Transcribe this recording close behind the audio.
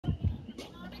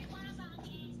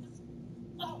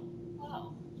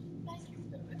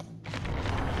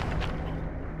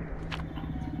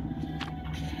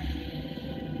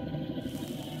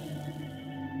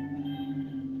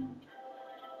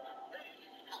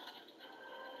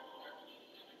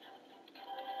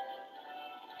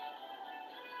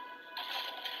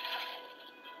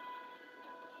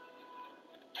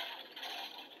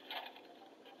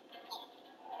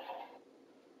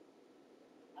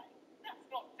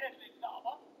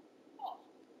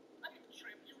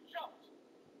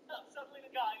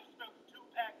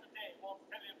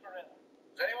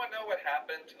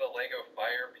happened to the Lego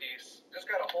fire piece? Just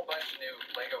got a whole bunch of new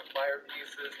Lego fire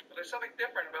pieces, but there's something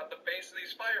different about the base of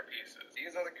these fire pieces.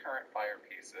 These are the current fire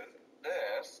pieces.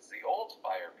 This is the old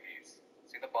fire piece.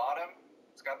 See the bottom?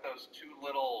 It's got those two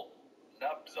little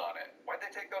nubs on it. Why'd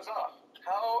they take those off?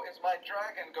 How is my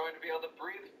dragon going to be able to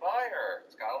breathe fire?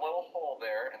 It's got a little hole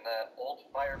there, and that old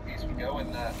fire piece would go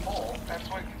in that hole. That's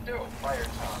what it can do. Fire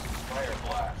tongue, fire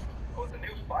blast. But with the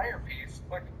new fire piece,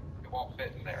 look, it won't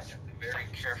fit in there. You have to very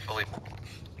carefully.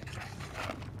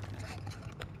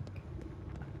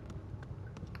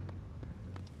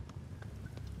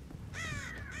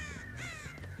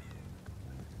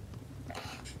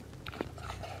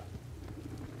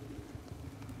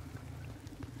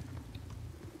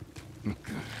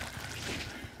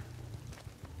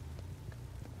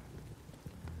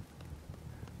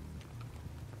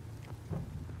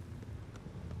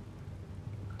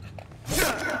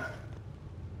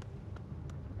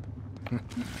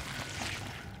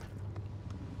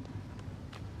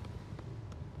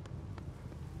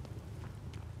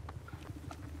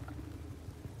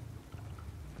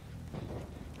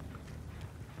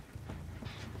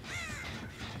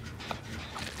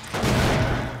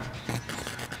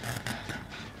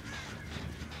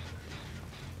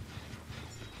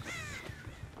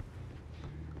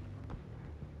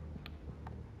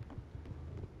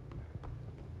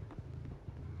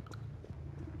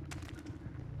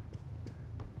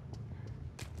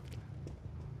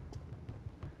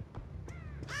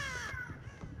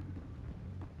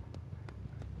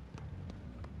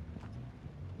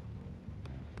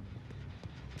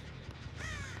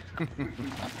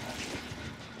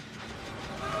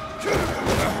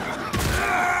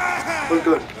 We're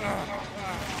good.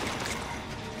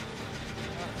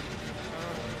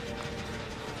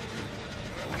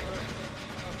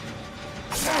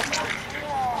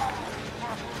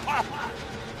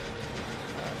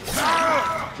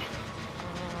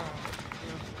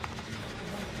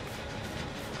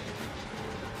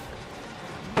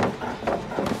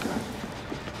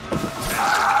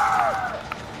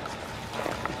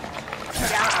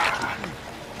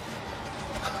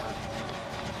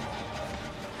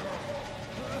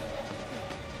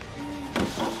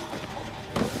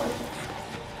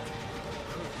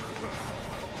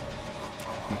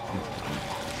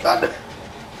 God.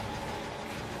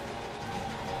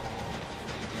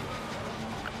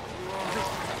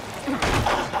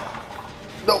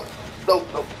 No, no,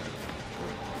 no.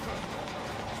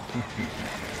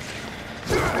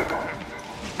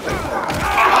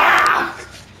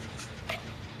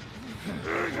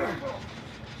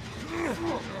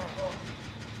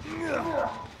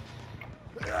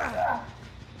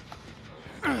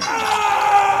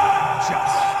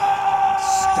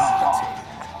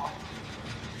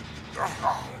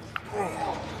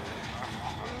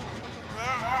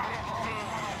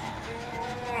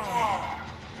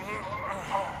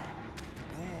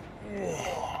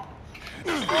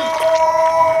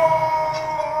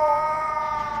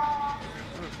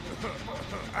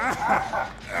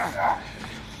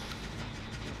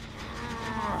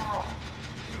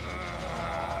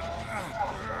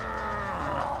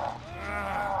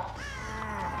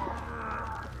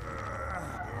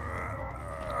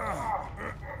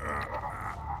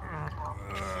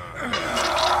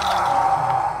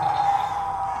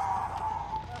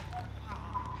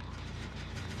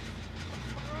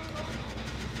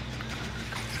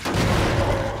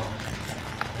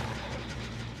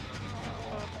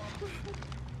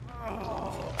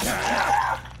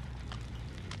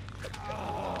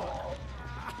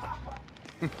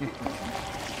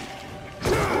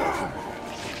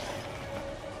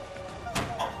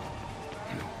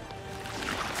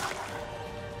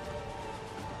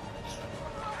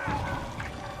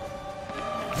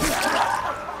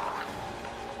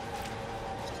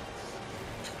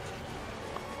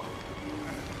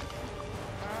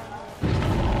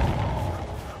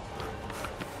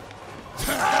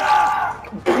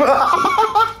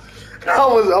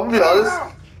 I'll be honest.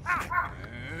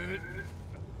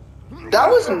 That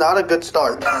was not a good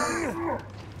start.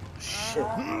 Shit.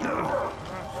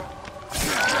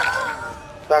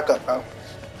 Back up, bro.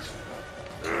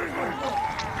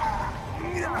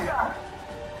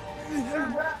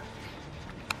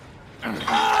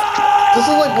 This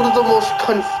is like one of the most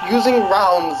confusing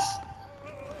rounds.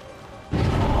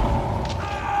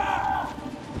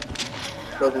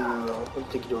 No. What do you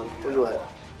think you're doing? Where you at?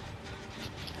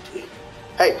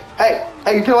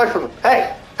 Hey, get away from him.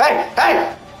 Hey! Hey,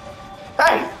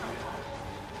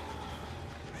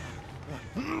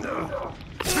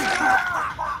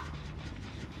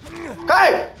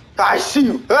 I see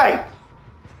you. Hey!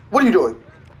 What are you doing?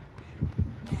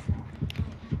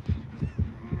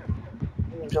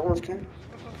 Someone's king.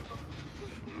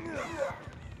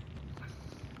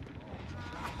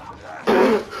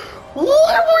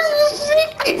 What were you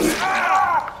thinking?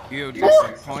 You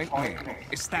disappoint me.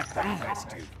 Is that the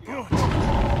best you've got?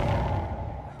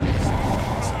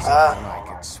 I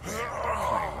could swear to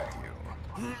play with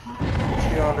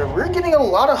you. We're getting a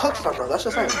lot of hooks now, bro. That's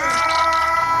the thing.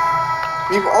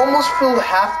 We've almost filled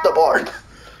half the bar.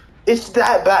 It's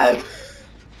that bad.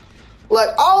 Like,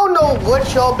 I don't know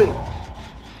what y'all been.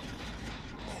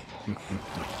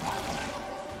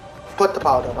 Put the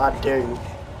powder down. I dare you.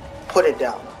 Put it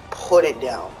down. Put it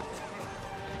down.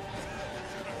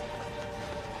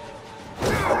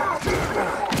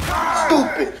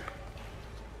 Stupid.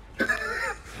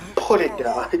 Put it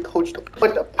down. I told you to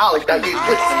put the powder down. You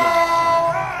listen.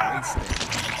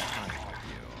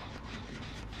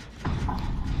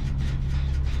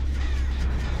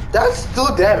 That's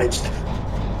still damaged.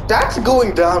 That's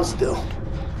going down still.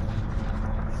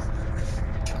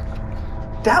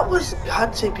 That was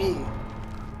got to be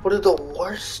one of the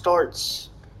worst starts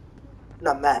in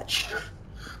a match.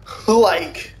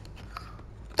 Like,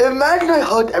 imagine I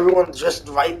hugged everyone just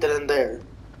right then and there.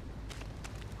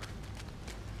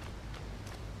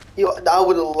 Yo, I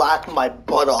would have laughed my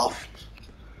butt off.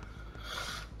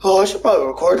 Oh, I should probably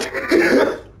record.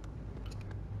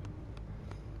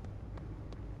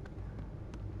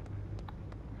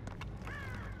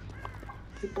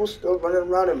 People still running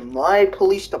around in my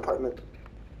police department.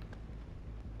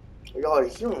 Y'all are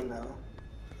healing now.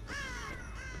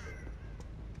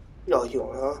 Y'all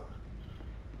healing, huh?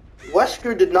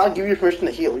 Wesker did not give you permission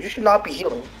to heal. You should not be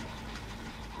healing.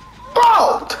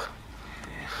 Bro!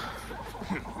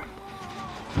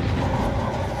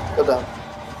 Go down.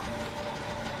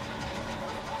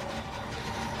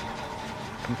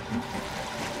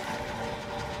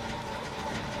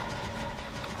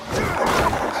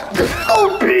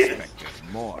 Stupid!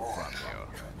 More from you.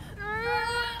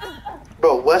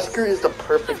 Bro, Wesker is the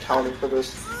perfect talent for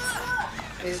this.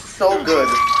 He's so good.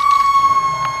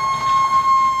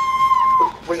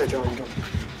 Where's that Johnny?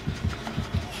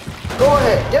 Go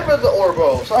ahead, get rid of the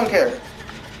Orbos. I don't care.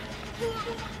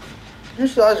 You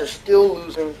guys are still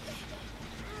losing.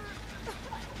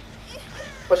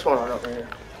 What's going on over here?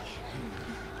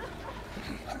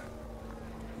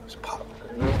 Let's pop.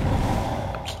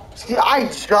 See, I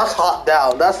just hopped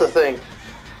down. That's the thing.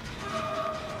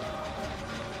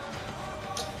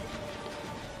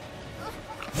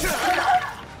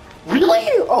 Really?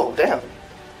 Oh, damn.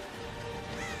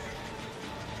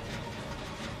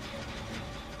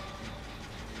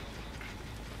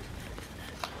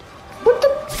 What the?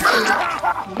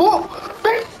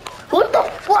 What the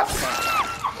fuck?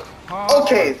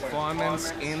 Okay.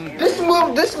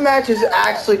 This match is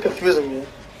actually confusing me.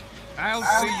 I'll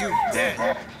see you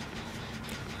dead.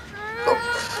 Oh,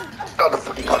 God, the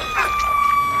fucking gun.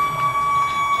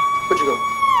 Where'd you go?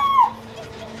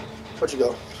 Where'd you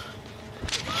go?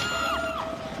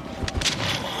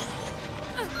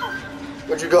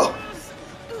 Where'd you go?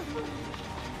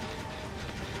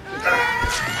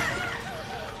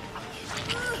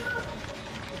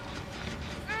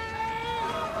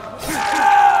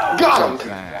 Got him!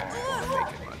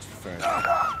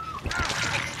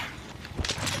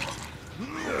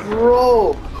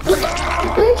 Bro!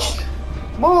 Bitch!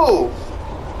 Move!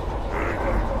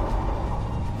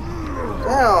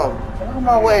 Down! Out of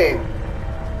my way!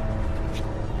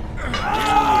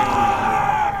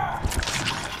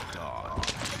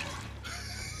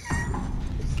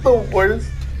 It's the worst.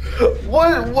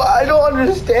 What? I don't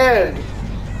understand.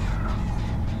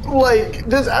 Like,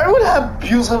 does everyone have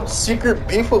some secret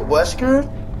beef with Wesker?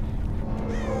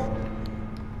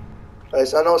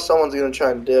 Guys, I know someone's gonna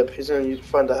try and dip. He's gonna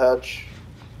find the hatch.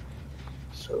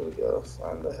 So we gotta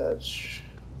find the hatch.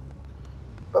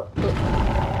 Oh, oh.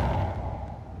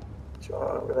 What's going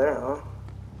on over there, huh?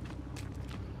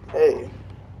 Hey.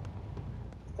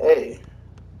 Hey.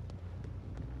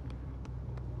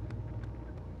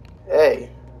 Hey.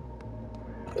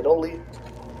 Hey, don't leave.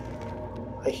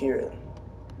 I hear it.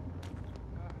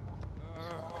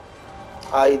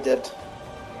 I did.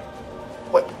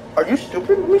 What? Are you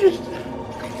stupid? Let me just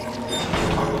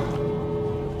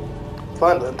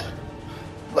find it.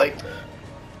 Like,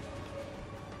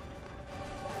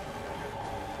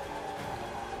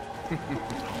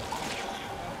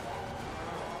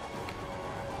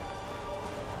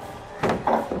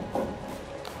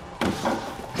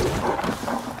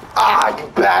 ah, you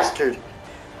bastard!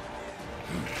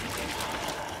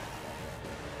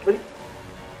 What?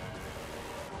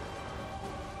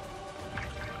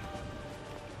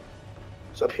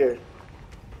 It's up here.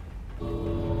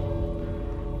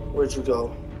 Where'd you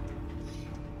go?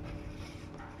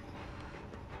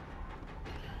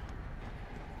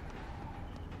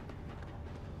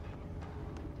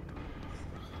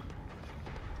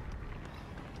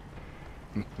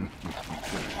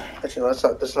 Actually,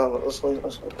 that's not,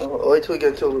 wait till we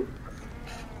get to a loop.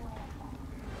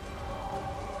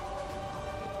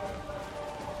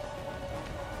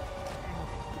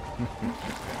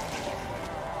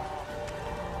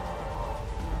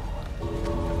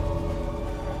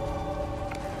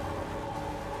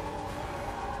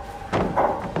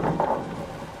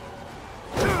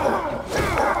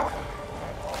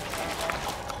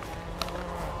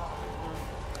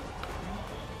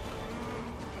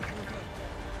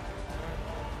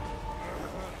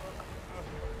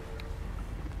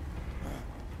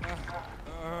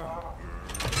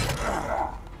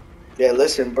 Yeah,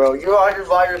 listen, bro. You're out here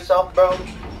by yourself, bro.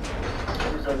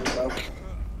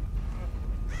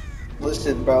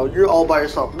 Listen, bro. You're all by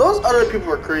yourself. Those other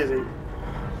people are crazy.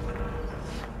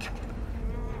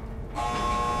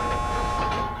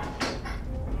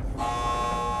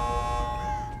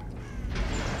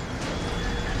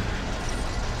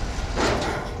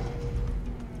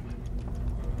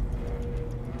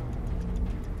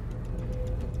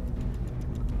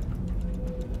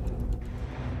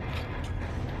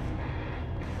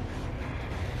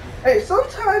 Hey,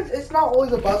 sometimes it's not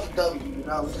always about the W, you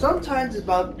know. Sometimes it's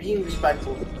about being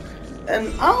respectful.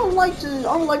 And I don't like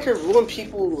to ruin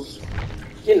people's,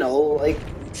 you know, like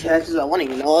chances of winning.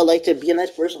 You know, I like to be a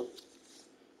nice person.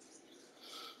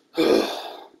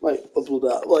 Like upload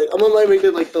that. Like I'm gonna make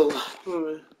it like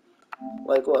the,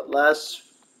 like what, last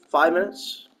 5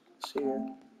 minutes? Let's see here.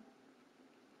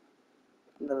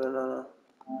 No.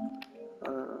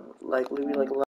 Like maybe like